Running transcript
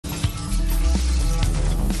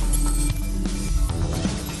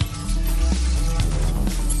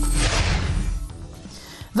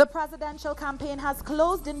The presidential campaign has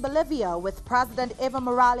closed in Bolivia, with President Evo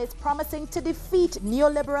Morales promising to defeat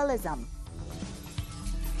neoliberalism.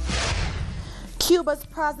 Cuba's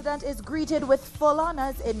president is greeted with full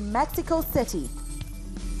honors in Mexico City.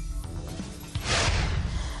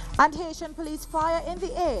 And Haitian police fire in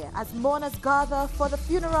the air as mourners gather for the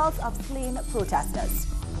funerals of slain protesters.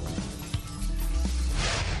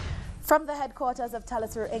 From the headquarters of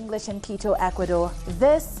Telesur English in Quito, Ecuador,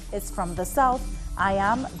 this is From the South. I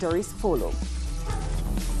am Doris Polo.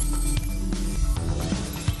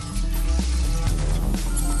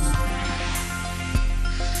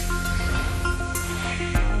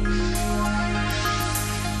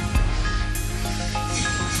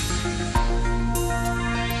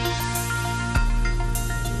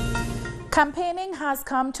 Campaigning has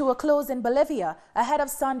come to a close in Bolivia ahead of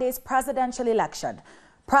Sunday's presidential election.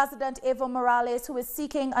 President Evo Morales, who is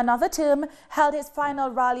seeking another term, held his final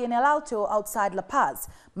rally in El Alto outside La Paz.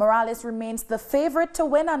 Morales remains the favorite to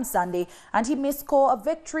win on Sunday, and he may score a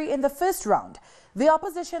victory in the first round. The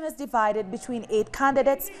opposition is divided between 8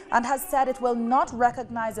 candidates and has said it will not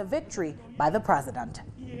recognize a victory by the president.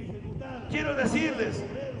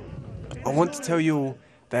 I want to tell you all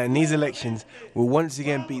that in these elections, we'll once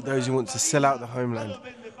again beat those who want to sell out the homeland.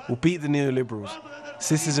 We'll beat the neoliberals.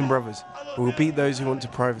 Sisters and brothers, we will beat those who want to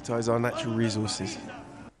privatize our natural resources.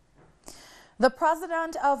 The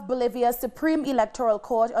president of Bolivia's Supreme Electoral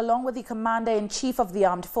Court, along with the commander-in-chief of the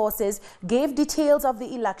armed forces, gave details of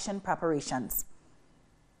the election preparations.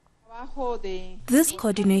 This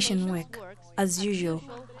coordination work, as usual,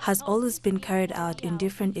 has always been carried out in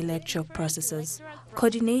different electoral processes.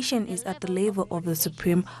 Coordination is at the level of the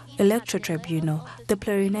Supreme Electoral Tribunal, the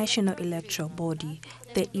Plurinational Electoral Body,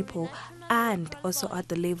 the IPO, and also at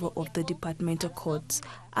the level of the departmental courts.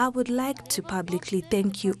 I would like to publicly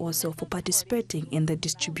thank you also for participating in the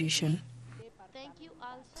distribution.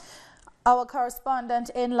 Our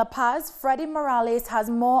correspondent in La Paz, Freddy Morales, has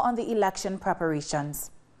more on the election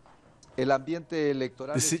preparations.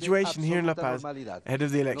 The situation here in La Paz ahead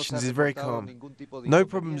of the elections is very calm. No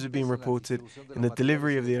problems have been reported in the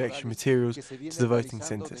delivery of the election materials to the voting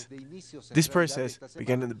centres. This process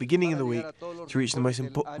began at the beginning of the week to reach the most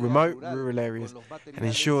remote rural areas and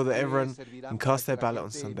ensure that everyone can cast their ballot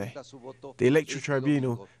on Sunday. The Electoral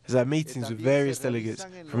Tribunal has had meetings with various delegates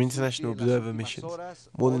from international observer missions.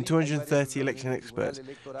 More than 230 election experts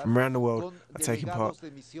from around the world are taking part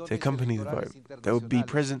to accompany the vote. They will be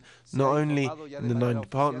present not only in the 9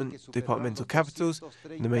 departmental capitals,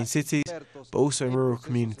 in the main cities, but also in rural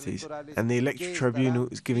communities. And the Electoral Tribunal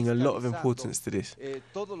is giving a lot of importance to this.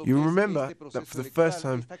 You will remember that for the first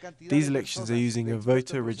time, these elections are using a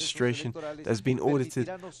voter registration that has been audited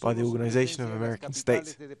by the Organization of American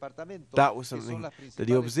States. That was something that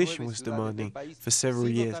the opposition was demanding for several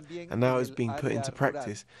years, and now is being put into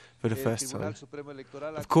practice for the first time.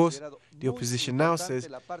 Of course, the opposition now says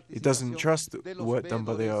it doesn't trust the work done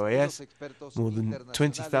by the OAS. More than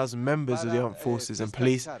 20,000 members of the armed forces and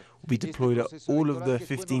police will be deployed at all of the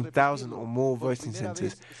 15,000 or more voting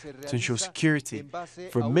centres to ensure security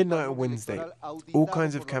from midnight on Wednesday. All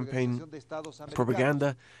kinds of campaign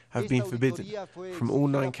propaganda have been forbidden from all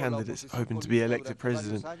 9 candidates hoping to be elected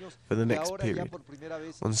president for the next period.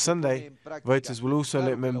 On Sunday, voters will also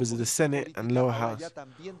elect members of the Senate and lower house,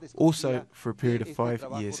 also for a period of 5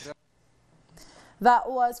 years. That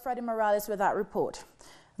was Freddy Morales with that report.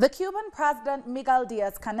 The Cuban President Miguel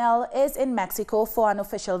Diaz-Canel is in Mexico for an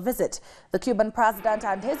official visit. The Cuban president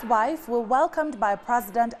and his wife were welcomed by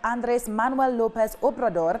President Andrés Manuel López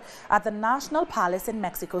Obrador at the National Palace in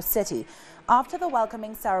Mexico City. After the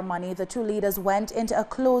welcoming ceremony, the 2 leaders went into a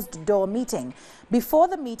closed-door meeting. Before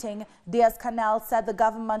the meeting, Diaz-Canel said the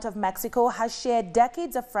government of Mexico has shared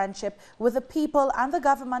decades of friendship with the people and the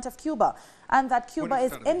government of Cuba, and that Cuba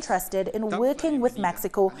is interested in working with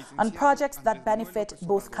Mexico on projects that benefit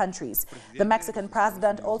both countries. The Mexican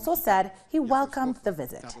president also said he welcomed the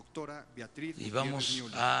visit.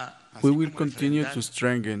 We will continue to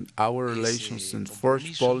strengthen our relations and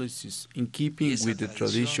forge policies in keeping with the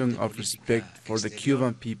tradition of respect for the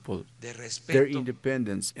Cuban people, their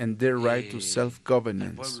independence and their right to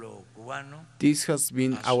self-governance. This has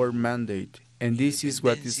been our mandate, and this is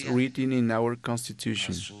what is written in our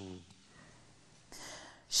Constitution.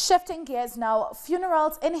 Shifting gears now,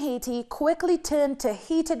 funerals in Haiti quickly turned to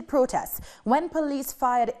heated protests when police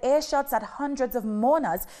fired air shots at hundreds of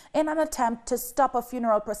mourners in an attempt to stop a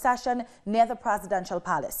funeral procession near the presidential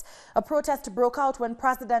palace. A protest broke out when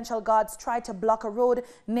presidential guards tried to block a road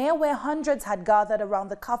near where hundreds had gathered around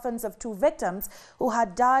the coffins of two victims who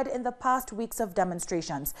had died in the past weeks of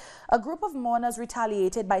demonstrations. A group of mourners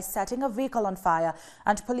retaliated by setting a vehicle on fire,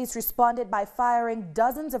 and police responded by firing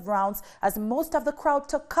dozens of rounds as most of the crowd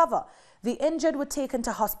took cover. The injured were taken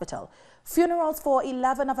to hospital. Funerals for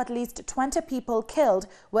 11 of at least 20 people killed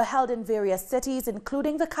were held in various cities,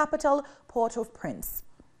 including the capital, Port-au-Prince.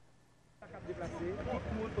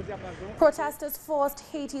 Protesters forced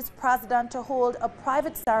Haiti's president to hold a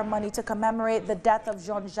private ceremony to commemorate the death of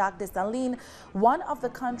Jean-Jacques Dessalines, one of the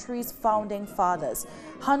country's founding fathers.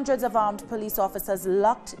 Hundreds of armed police officers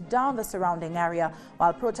locked down the surrounding area,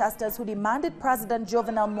 while protesters who demanded President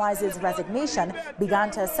Jovenel Moise's resignation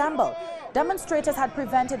began to assemble. Demonstrators had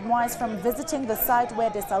prevented Moise from visiting the site where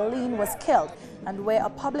Dessalines was killed and where a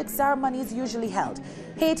public ceremony is usually held.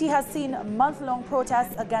 Haiti has seen month-long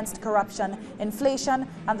protests against corruption, inflation,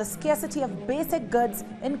 and the scarcity of basic goods,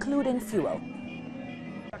 including fuel.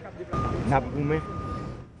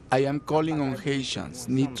 I am calling on Haitians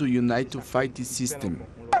need to unite to fight this system.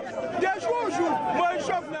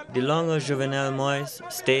 The longer Jovenel Moise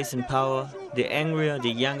stays in power, the angrier the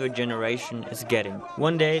younger generation is getting.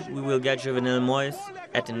 One day we will get Jovenel Moise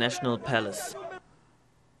at the National Palace.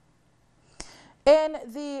 In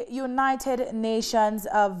the United Nations,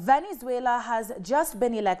 Venezuela has just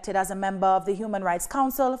been elected as a member of the Human Rights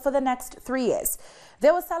Council for the next 3 years.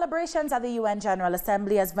 There were celebrations at the UN General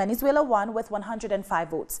Assembly as Venezuela won with 105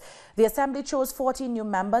 votes. The Assembly chose 14 new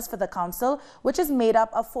members for the Council, which is made up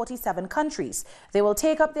of 47 countries. They will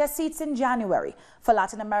take up their seats in January. For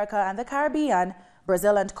Latin America and the Caribbean,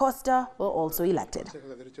 Brazil and Costa were also elected.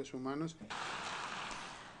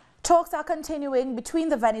 Talks are continuing between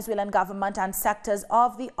the Venezuelan government and sectors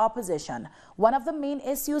of the opposition. One of the main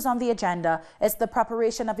issues on the agenda is the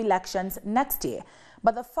preparation of elections next year.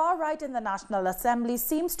 But the far right in the National Assembly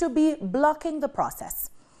seems to be blocking the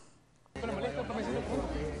process.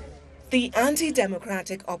 The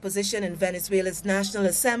anti-democratic opposition in Venezuela's National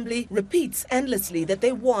Assembly repeats endlessly that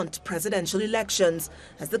they want presidential elections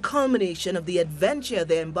as the culmination of the adventure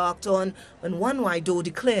they embarked on when Juan Guaidó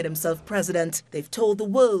declared himself president. They've told the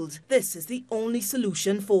world this is the only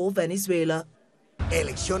solution for Venezuela.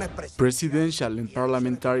 Presidential and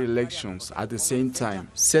parliamentary elections at the same time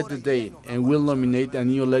set the date and will nominate a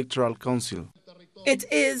new electoral council. It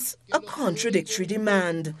is a contradictory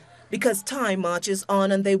demand, because time marches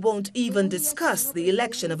on and they won't even discuss the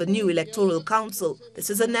election of a new electoral council. This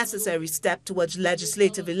is a necessary step towards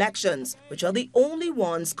legislative elections, which are the only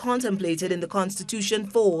ones contemplated in the Constitution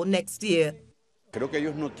for next year.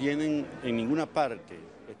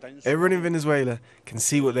 Everyone in Venezuela can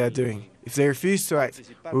see what they are doing. If they refuse to act,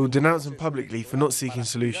 we will denounce them publicly for not seeking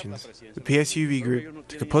solutions. The PSUV group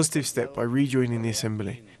took a positive step by rejoining the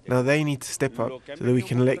Assembly. Now they need to step up so that we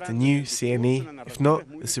can elect a new CNE. If not,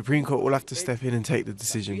 the Supreme Court will have to step in and take the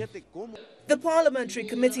decision. The parliamentary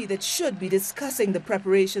committee that should be discussing the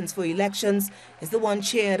preparations for elections is the one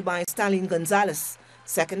chaired by Stalin Gonzalez,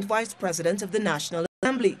 second vice president of the National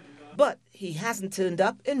Assembly. But he hasn't turned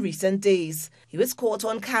up in recent days. He was caught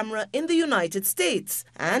on camera in the United States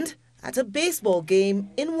and at a baseball game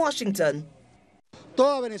in Washington.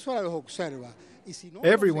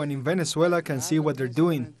 Everyone in Venezuela can see what they're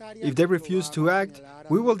doing. If they refuse to act,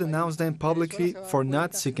 we will denounce them publicly for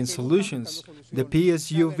not seeking solutions. The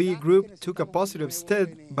PSUV group took a positive step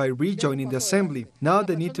by rejoining the Assembly. Now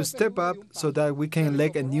they need to step up so that we can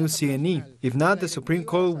elect a new CNE. If not, the Supreme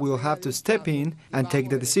Court will have to step in and take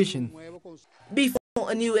the decision. Before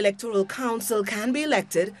a new electoral council can be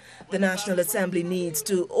elected, the National Assembly needs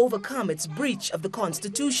to overcome its breach of the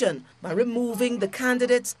Constitution by removing the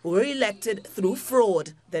candidates who were elected through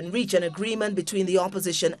fraud, then reach an agreement between the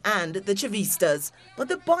opposition and the Chavistas. But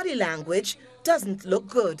the body language doesn't look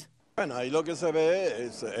good.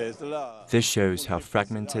 This shows how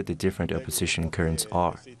fragmented the different opposition currents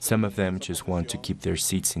are. Some of them just want to keep their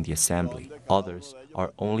seats in the Assembly. Others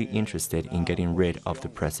are only interested in getting rid of the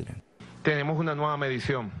president. Very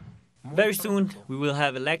soon we will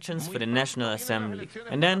have elections for the National Assembly,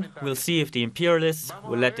 and then we'll see if the imperialists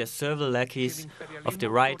will let their servile lackeys of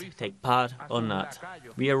the right take part or not.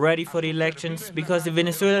 We are ready for the elections because the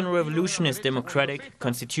Venezuelan revolution is democratic,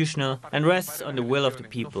 constitutional, and rests on the will of the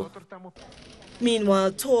people.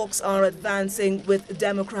 Meanwhile, talks are advancing with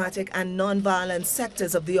democratic and non-violent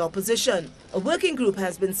sectors of the opposition. A working group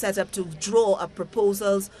has been set up to draw up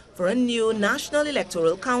proposals for a new National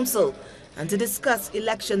Electoral Council, and to discuss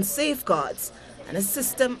election safeguards and a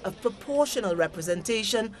system of proportional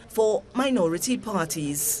representation for minority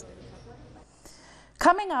parties.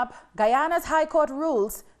 Coming up, Guyana's High Court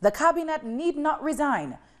rules the cabinet need not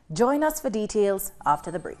resign. Join us for details after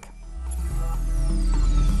the break.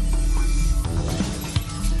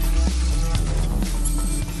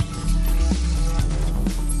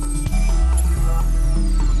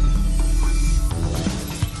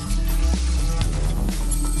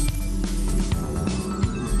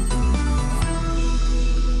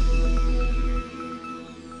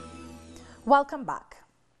 Welcome back.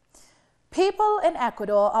 People in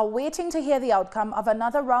Ecuador are waiting to hear the outcome of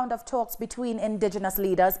another round of talks between indigenous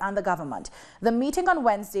leaders and the government. The meeting on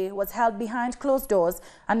Wednesday was held behind closed doors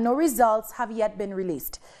and no results have yet been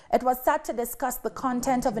released. It was set to discuss the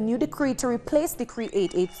content of a new decree to replace Decree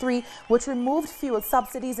 883, which removed fuel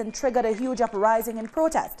subsidies and triggered a huge uprising in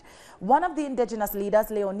protest. One of the indigenous leaders,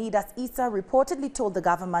 Leonidas Issa, reportedly told the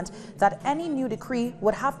government that any new decree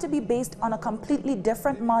would have to be based on a completely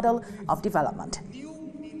different model of development.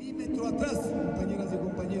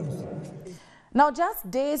 Now, just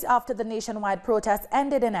days after the nationwide protests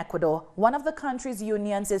ended in Ecuador, one of the country's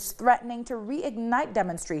unions is threatening to reignite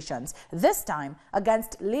demonstrations, this time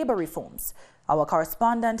against labor reforms. Our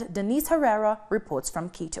correspondent Denise Herrera reports from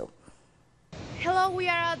Quito. Hello, we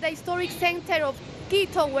are at the historic center of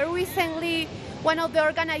Quito, where recently one of the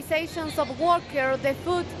organizations of workers, the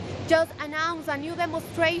FtS, just announced a new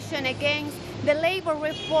demonstration against the labor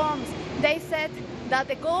reforms. They said that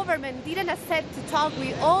the government didn't accept to talk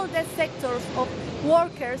with all the sectors of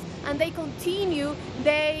workers, and they continue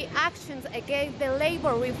their actions against the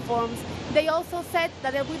labor reforms. They also said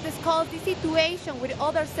that they would discuss the situation with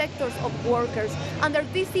other sectors of workers. Under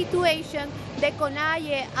this situation, the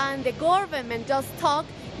CONAIE and the government just talked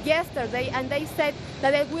yesterday, and they said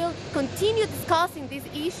that they will continue discussing these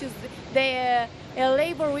issues, the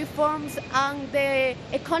labor reforms and the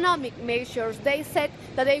economic measures. They said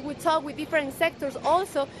that they would talk with different sectors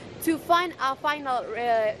also to find a final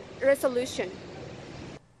resolution.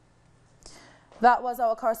 That was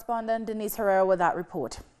our correspondent Denise Herrera with that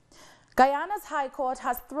report. Guyana's High Court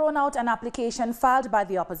has thrown out an application filed by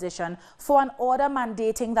the opposition for an order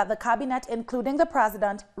mandating that the cabinet, including the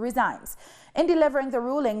president, resigns. In delivering the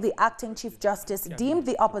ruling, the acting Chief Justice deemed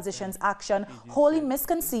the opposition's action wholly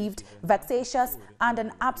misconceived, vexatious, and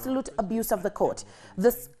an absolute abuse of the court.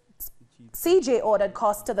 The CJ ordered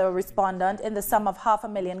costs to the respondent in the sum of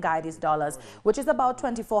 $500,000 Guyanese dollars, which is about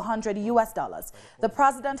 $2,400 US. The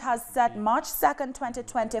president has set March 2nd,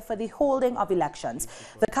 2020 for the holding of elections.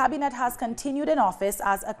 The cabinet has continued in office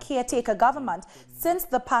as a caretaker government since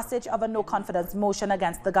the passage of a no-confidence motion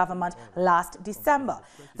against the government last December.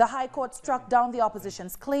 The High Court struck down the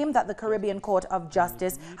opposition's claim that the Caribbean Court of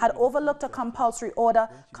Justice had overlooked a compulsory order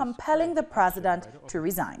compelling the president to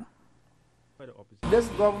resign. This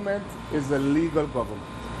government is a legal government.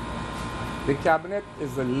 The cabinet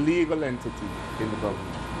is a legal entity in the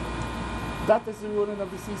government. That is the ruling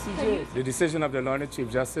of the CCJ. The decision of the Lord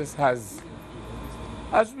Chief Justice has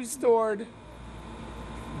restored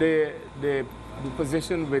the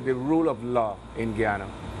position with the rule of law in Guyana.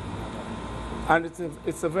 And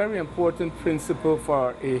it's a very important principle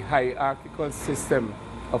for a hierarchical system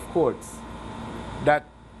of courts that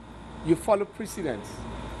you follow precedents.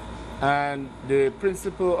 And the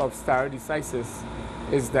principle of stare decisis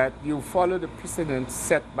is that you follow the precedent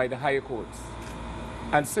set by the higher courts.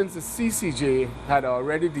 And since the CCJ had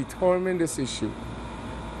already determined this issue,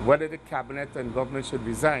 whether the cabinet and government should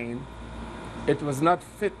resign, it was not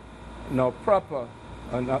fit nor proper,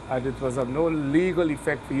 and it was of no legal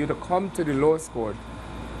effect for you to come to the lowest court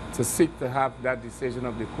to seek to have that decision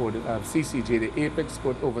of the court, CCJ, the apex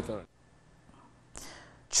court, overturned.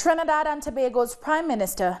 Trinidad and Tobago's Prime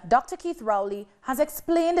Minister, Dr. Keith Rowley, has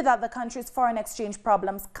explained that the country's foreign exchange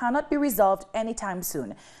problems cannot be resolved anytime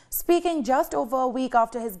soon. Speaking just over a week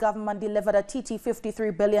after his government delivered a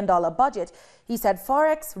 $53 billion budget, he said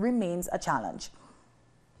Forex remains a challenge.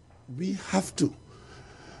 We have to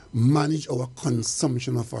manage our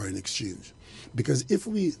consumption of foreign exchange, because if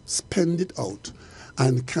we spend it out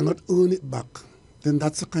and cannot earn it back, then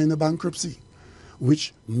that's a kind of bankruptcy,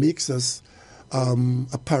 which makes us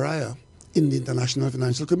a pariah in the international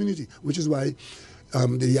financial community, which is why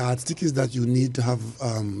the yardstick is that you need to have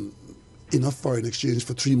enough foreign exchange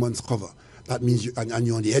for 3 months cover. That means and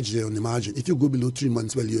you're on the edge there, on the margin. If you go below 3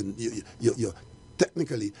 months, well, you're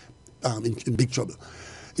technically in big trouble.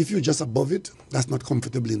 If you're just above it, that's not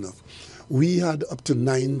comfortable enough. we had up to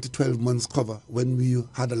 9 to 12 months cover when we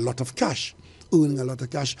had a lot of cash, earning a lot of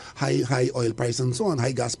cash, high oil price and so on,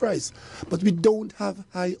 high gas price. But we don't have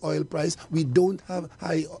high oil price, we don't have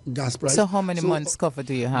high gas price. So how many months cover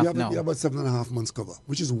do you have now? We have about 7.5 months cover,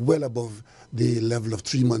 which is well above the level of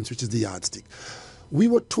 3 months, which is the yardstick. We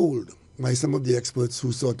were told by some of the experts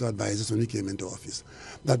who sought to advise us when we came into office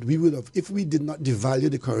that we would have, if we did not devalue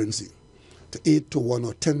the currency to 8 to 1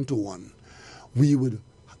 or 10 to 1, we would,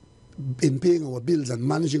 in paying our bills and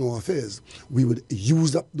managing our affairs, we would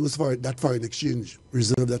use up that foreign exchange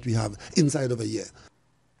reserve that we have inside of a year.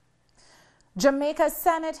 Jamaica's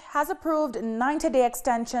Senate has approved 90-day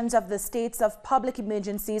extensions of the states of public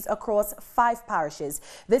emergencies across 5 parishes.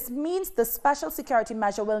 This means the special security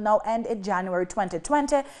measure will now end in January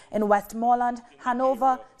 2020 in Westmoreland,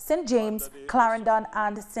 Hanover, St. James, Clarendon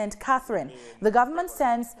and St. Catherine. The government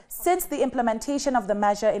says since the implementation of the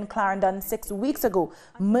measure in Clarendon 6 weeks ago,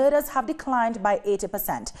 murders have declined by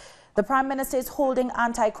 80%. The Prime Minister is holding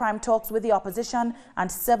anti-crime talks with the opposition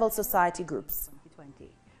and civil society groups.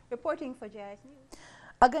 Reporting for JIS News.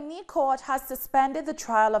 A Ghanaian court has suspended the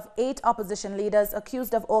trial of 8 opposition leaders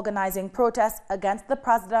accused of organizing protests against the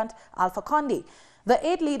president, Alpha Condé. The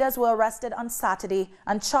 8 leaders were arrested on Saturday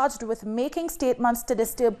and charged with making statements to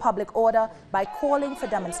disturb public order by calling for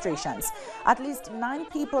demonstrations. At least 9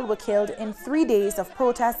 people were killed in 3 days of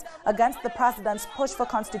protests against the president's push for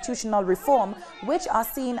constitutional reform, which are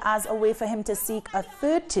seen as a way for him to seek a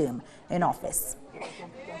 3rd term in office.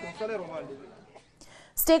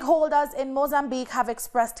 Stakeholders in Mozambique have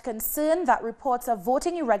expressed concern that reports of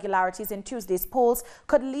voting irregularities in Tuesday's polls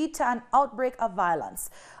could lead to an outbreak of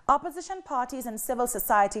violence. Opposition parties and civil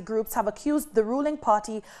society groups have accused the ruling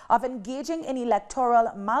party of engaging in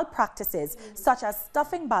electoral malpractices, such as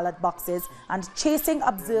stuffing ballot boxes and chasing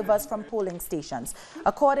observers from polling stations.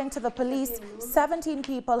 According to the police, 17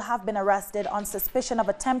 people have been arrested on suspicion of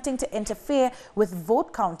attempting to interfere with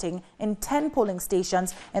vote counting in 10 polling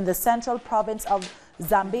stations in the central province of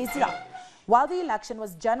Zambezia. While the election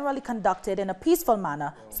was generally conducted in a peaceful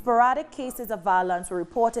manner, sporadic cases of violence were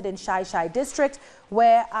reported in Shai Shai district,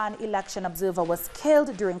 where an election observer was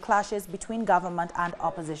killed during clashes between government and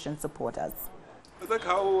opposition supporters.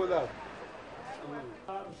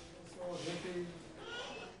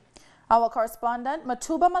 Our correspondent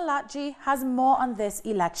Matuba Malachi has more on this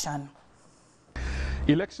election.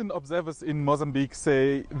 Election observers in Mozambique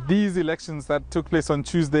say these elections that took place on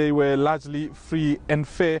Tuesday were largely free and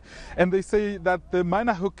fair, and they say that the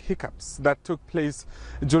minor hiccups that took place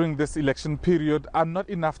during this election period are not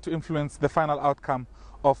enough to influence the final outcome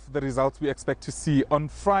of the results we expect to see on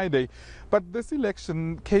Friday. But this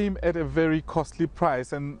election came at a very costly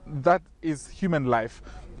price, and that is human life.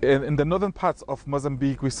 In the northern parts of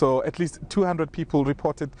Mozambique, we saw at least 200 people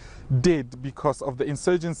reported dead because of the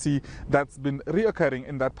insurgency that's been reoccurring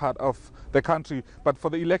in that part of the country. But for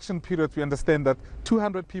the election period, we understand that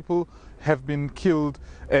 200 people have been killed,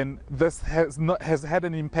 and this has had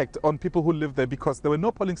an impact on people who live there because there were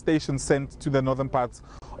no polling stations sent to the northern parts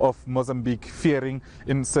of Mozambique, fearing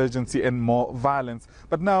insurgency and more violence.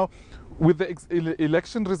 But now, with the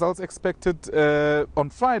election results expected on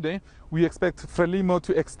Friday, we expect Frelimo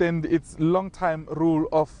to extend its long-time rule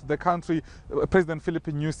of the country. President Filipe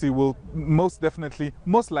Nyusi will most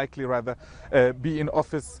likely be in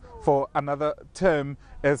office for another term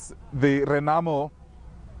as the Renamo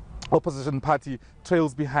opposition party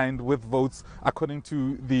trails behind with votes according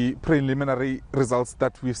to the preliminary results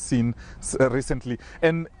that we've seen recently.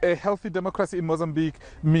 And a healthy democracy in Mozambique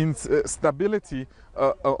means stability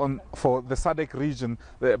for the SADC region,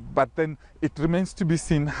 but then it remains to be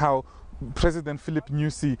seen how President Filipe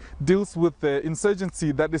Nyusi deals with the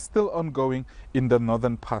insurgency that is still ongoing in the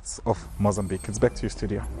northern parts of Mozambique. It's back to you,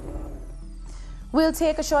 studio. We'll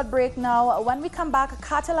take a short break now. When we come back,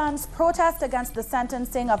 Catalans protest against the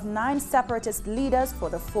sentencing of 9 separatist leaders for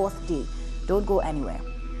the 4th day. Don't go anywhere.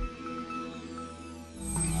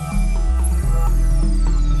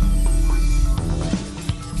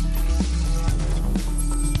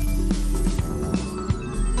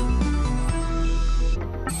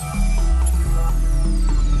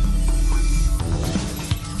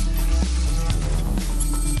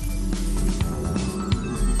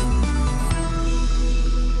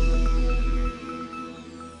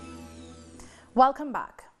 Welcome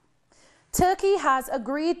back. Turkey has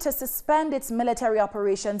agreed to suspend its military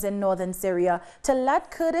operations in northern Syria to let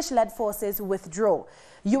Kurdish-led forces withdraw.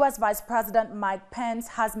 U.S. Vice President Mike Pence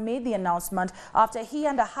has made the announcement after he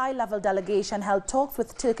and a high-level delegation held talks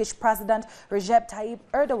with Turkish President Recep Tayyip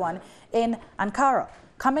Erdogan in Ankara.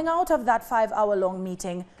 Coming out of that 5-hour-long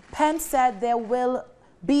meeting, Pence said there will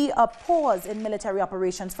be a pause in military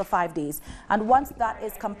operations for 5 days. And once that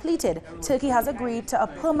is completed, Turkey has agreed to a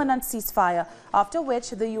permanent ceasefire, after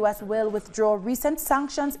which the U.S. will withdraw recent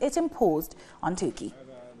sanctions it imposed on Turkey.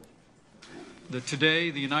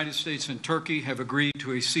 Today, the United States and Turkey have agreed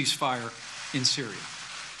to a ceasefire in Syria.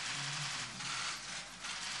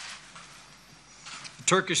 The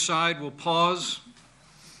Turkish side will pause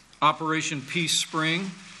Operation Peace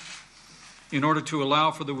Spring in order to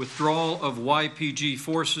allow for the withdrawal of YPG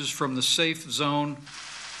forces from the safe zone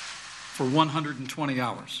for 120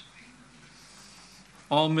 hours.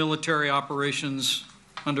 All military operations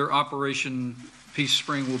under Operation Peace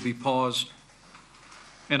Spring will be paused,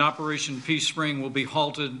 and Operation Peace Spring will be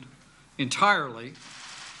halted entirely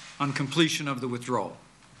on completion of the withdrawal.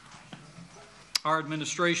 Our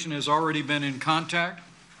administration has already been in contact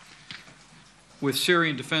with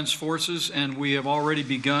Syrian Defense Forces, and we have already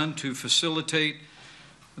begun to facilitate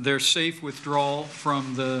their safe withdrawal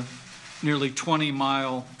from the nearly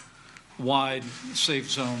 20-mile wide safe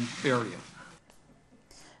zone area.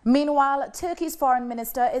 Meanwhile, Turkey's foreign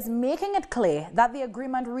minister is making it clear that the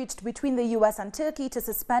agreement reached between the U.S. and Turkey to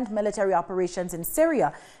suspend military operations in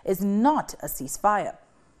Syria is not a ceasefire.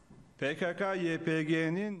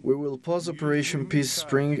 We will pause Operation Peace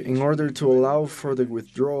Spring in order to allow for the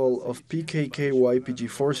withdrawal of PKK-YPG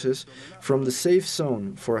forces from the safe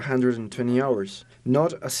zone for 120 hours.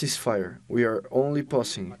 Not a ceasefire. We are only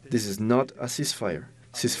pausing. This is not a ceasefire.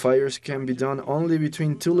 Ceasefires can be done only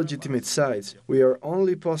between two legitimate sides. We are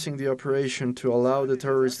only pausing the operation to allow the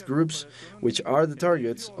terrorist groups, which are the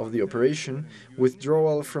targets of the operation,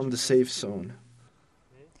 withdrawal from the safe zone.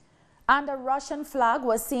 And a Russian flag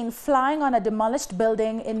was seen flying on a demolished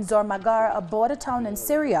building in Zormagar, a border town in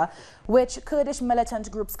Syria, which Kurdish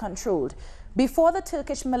militant groups controlled. Before the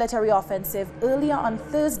Turkish military offensive earlier on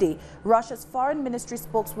Thursday, Russia's foreign ministry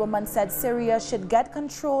spokeswoman said Syria should get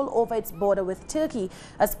control over its border with Turkey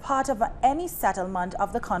as part of any settlement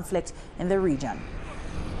of the conflict in the region.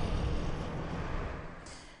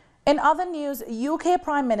 In other news, UK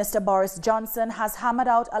Prime Minister Boris Johnson has hammered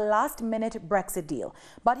out a last-minute Brexit deal,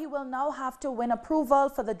 but he will now have to win approval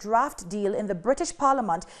for the draft deal in the British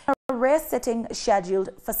Parliament, a rare sitting scheduled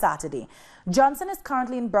for Saturday. Johnson is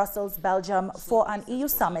currently in Brussels, Belgium, for an EU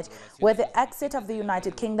summit where the exit of the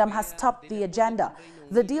United Kingdom has topped the agenda.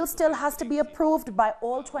 The deal still has to be approved by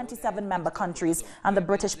all 27 member countries and the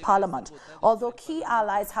British Parliament. Although key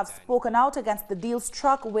allies have spoken out against the deal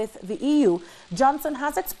struck with the EU, Johnson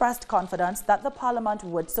has expressed confidence that the Parliament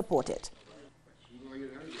would support it.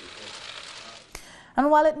 And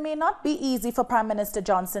while it may not be easy for Prime Minister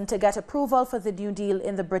Johnson to get approval for the new deal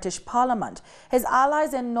in the British Parliament, his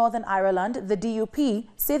allies in Northern Ireland, the DUP,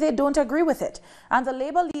 say they don't agree with it. And the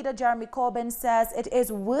Labour leader Jeremy Corbyn says it is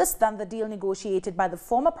worse than the deal negotiated by the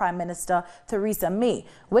former Prime Minister Theresa May,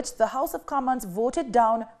 which the House of Commons voted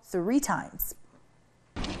down 3 times.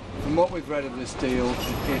 From what we've read of this deal,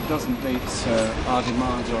 it doesn't meet our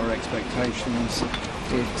demands or our expectations.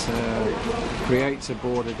 It creates a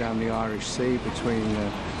border down the Irish Sea between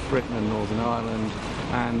Britain and Northern Ireland,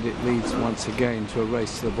 and it leads once again to a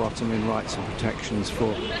race to the bottom in rights and protections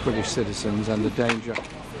for British citizens and the danger,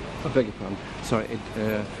 I beg your pardon, sorry,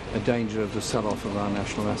 a danger of the sell-off of our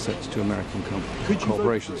national assets to American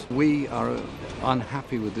corporations. We are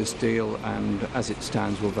unhappy with this deal, and as it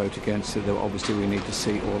stands we'll vote against it, though obviously we need to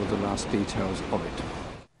see all of the last details of it.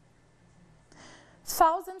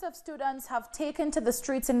 Thousands of students have taken to the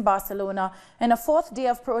streets in Barcelona in a 4th day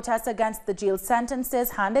of protest against the jail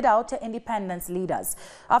sentences handed out to independence leaders.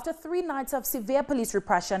 After 3 nights of severe police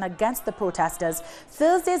repression against the protesters,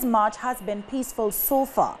 Thursday's march has been peaceful so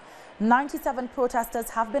far. 97 protesters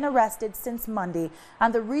have been arrested since Monday,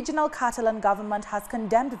 and the regional Catalan government has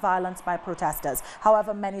condemned violence by protesters.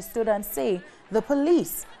 However, many students say the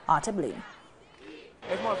police are to blame.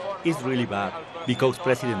 It's really bad, because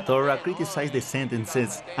President Torra criticized the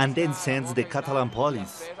sentences and then sends the Catalan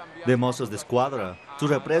police, the Mossos d'Esquadra, to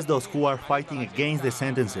repress those who are fighting against the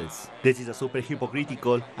sentences. This is a super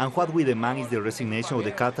hypocritical, and what we demand is the resignation of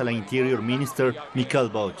the Catalan Interior Minister, Miquel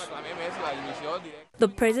Boig. The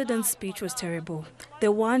president's speech was terrible. They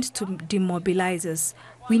want to demobilize us.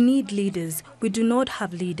 We need leaders. We do not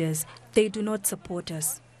have leaders. They do not support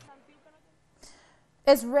us.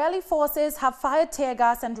 Israeli forces have fired tear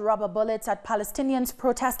gas and rubber bullets at Palestinians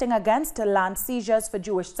protesting against land seizures for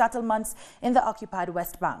Jewish settlements in the occupied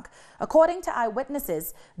West Bank. According to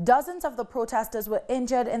eyewitnesses, dozens of the protesters were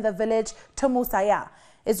injured in the village Tumusaya.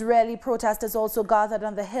 Israeli protesters also gathered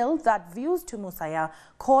on the hill that views Tumusaya,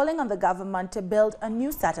 calling on the government to build a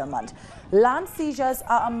new settlement. Land seizures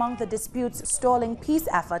are among the disputes stalling peace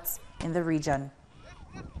efforts in the region.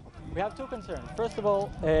 We have two concerns. First of all,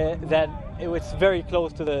 that it's very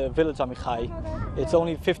close to the village Amichai. It's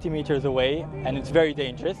only 50 meters away and it's very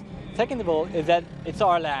dangerous. Second of all, is that it's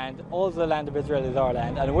our land. All the land of Israel is our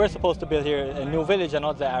land, and we're supposed to build here a new village and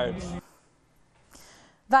not the Arabs.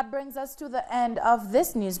 That brings us to the end of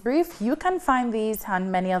this news brief. You can find these and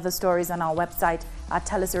many other stories on our website at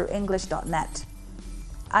telesurenglish.net.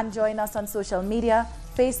 And join us on social media,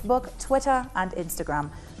 Facebook, Twitter and Instagram.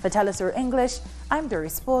 For Telesur English, I'm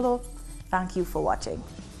Doris Polo. Thank you for watching.